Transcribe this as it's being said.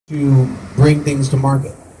to bring things to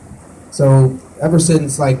market. So ever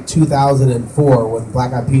since like 2004, when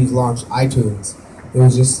Black Eyed Peas launched iTunes, it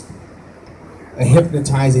was just a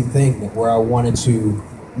hypnotizing thing where I wanted to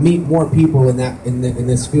meet more people in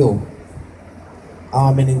this field.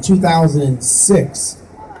 And in 2006,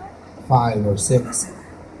 5 or 6,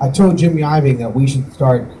 I told Jimmy Iovine that we should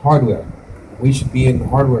start hardware. We should be in the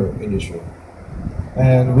hardware industry.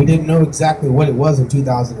 And we didn't know exactly what it was in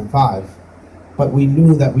 2005, but we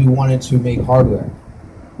knew that we wanted to make hardware.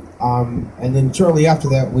 And then shortly after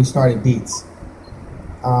that, we started Beats.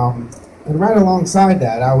 And right alongside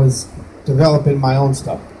that, I was developing my own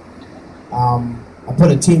stuff. I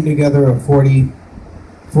put a team together of 40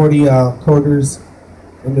 coders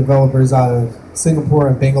and developers out of Singapore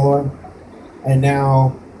and Bangalore, and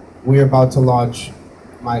now we're about to launch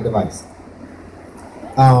my device.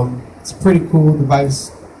 It's a pretty cool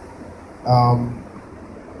device. I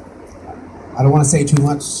don't want to say too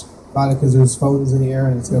much about it because there's phones in the air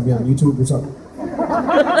and it's going to be on YouTube or something.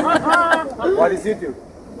 What is YouTube?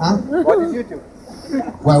 Huh? What is YouTube?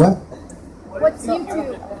 What? What's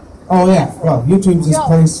YouTube? Oh yeah, well, YouTube's this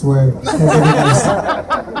place where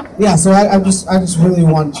yeah. So I just really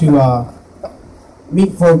want to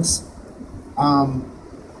meet folks, a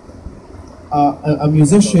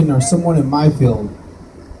musician or someone in my field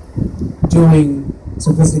doing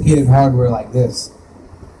sophisticated hardware like this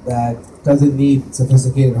that doesn't need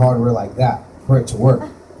sophisticated hardware like that for it to work.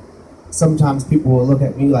 Sometimes people will look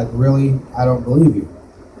at me like, really? I don't believe you.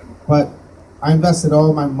 But I invested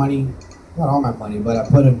all my money, not all my money, but I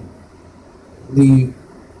put in the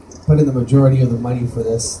majority of the money for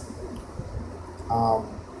this. And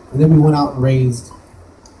then we went out and raised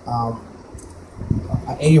an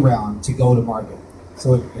A round to go to market.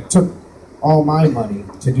 So it took all my money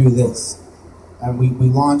to do this. And we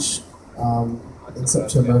launched in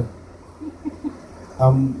September.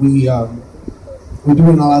 We're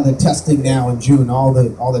doing a lot of the testing now in June. All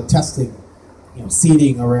the testing,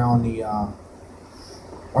 seeding around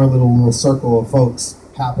our little circle of folks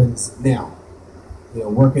happens now.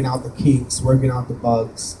 Working out the kinks, working out the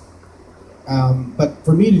bugs. But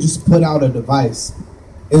for me to just put out a device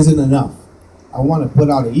isn't enough. I want to put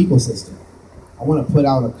out an ecosystem. I want to put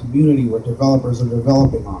out a community where developers are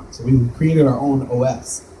developing on. So we created our own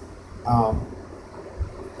OS.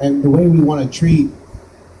 And the way we want to treat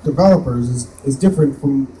developers is different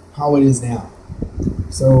from how it is now.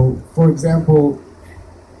 So, for example,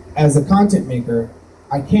 as a content maker,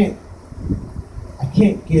 I can't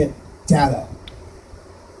get data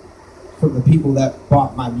from the people that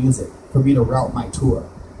bought my music for me to route my tour.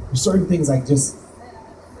 There's certain things I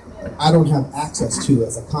don't have access to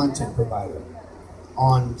as a content provider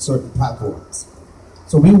on certain platforms.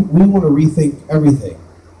 So we want to rethink everything,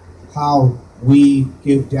 how we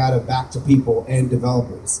give data back to people and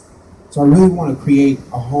developers. So I really want to create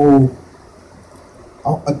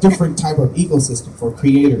a different type of ecosystem for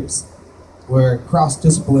creators, where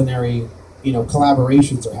cross-disciplinary,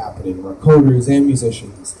 collaborations are happening, where coders and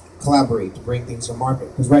musicians collaborate to bring things to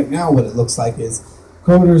market. Because right now what it looks like is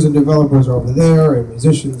coders and developers are over there, and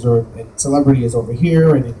musicians and celebrity is over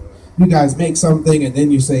here, and you guys make something and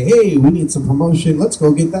then you say, hey, we need some promotion, let's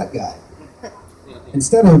go get that guy.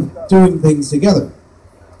 Instead of doing things together,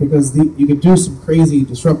 because you can do some crazy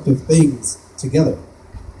disruptive things together.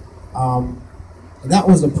 And that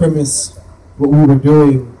was the premise, what we were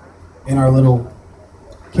doing in our little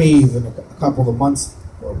cave in a couple of months.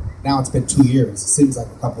 Well, now it's been 2 years. It seems like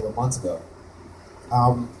a couple of months ago.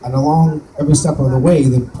 And along every step of the way,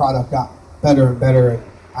 the product got better and better, and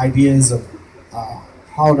ideas of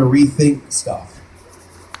how to rethink stuff.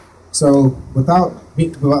 So without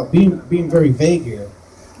being very vague here,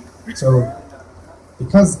 so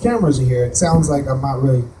because the cameras are here, it sounds like I'm not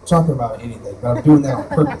really talking about anything, but I'm doing that on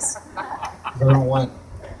purpose. I don't want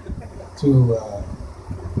to.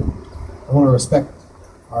 I want to respect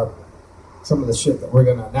some of the shit that we're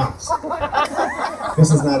going to announce.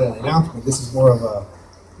 This is not an announcement. This is more of a,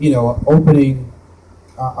 opening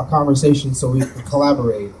a conversation so we can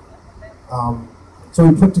collaborate. So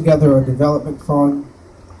we put together a development fund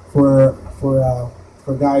for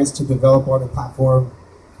guys to develop on the platform.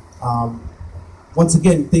 Once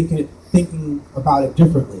again, thinking about it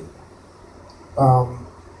differently.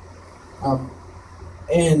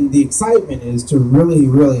 And the excitement is to really,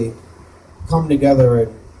 really come together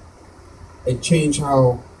and change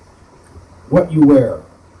what you wear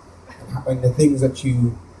and the things that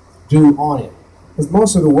you do on it. Because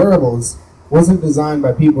most of the wearables wasn't designed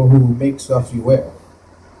by people who make stuff you wear.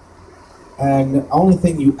 And the only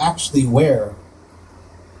thing you actually wear,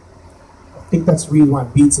 I think that's the reason why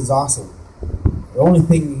Beats is awesome. The only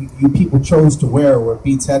thing you people chose to wear were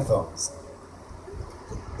Beats headphones.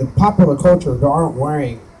 The popular culture, they aren't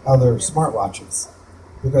wearing other smartwatches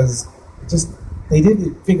because they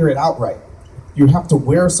didn't figure it out right. You have to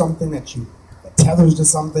wear something that tethers to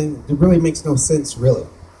something. It really makes no sense, really.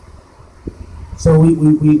 So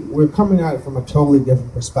we're coming at it from a totally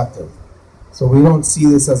different perspective. So we don't see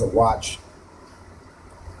this as a watch.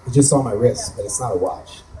 It's just on my wrist, but it's not a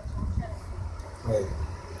watch. Right?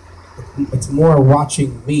 It's more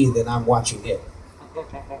watching me than I'm watching it.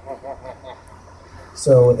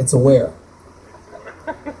 So it's aware.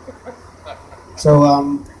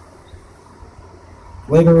 So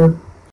later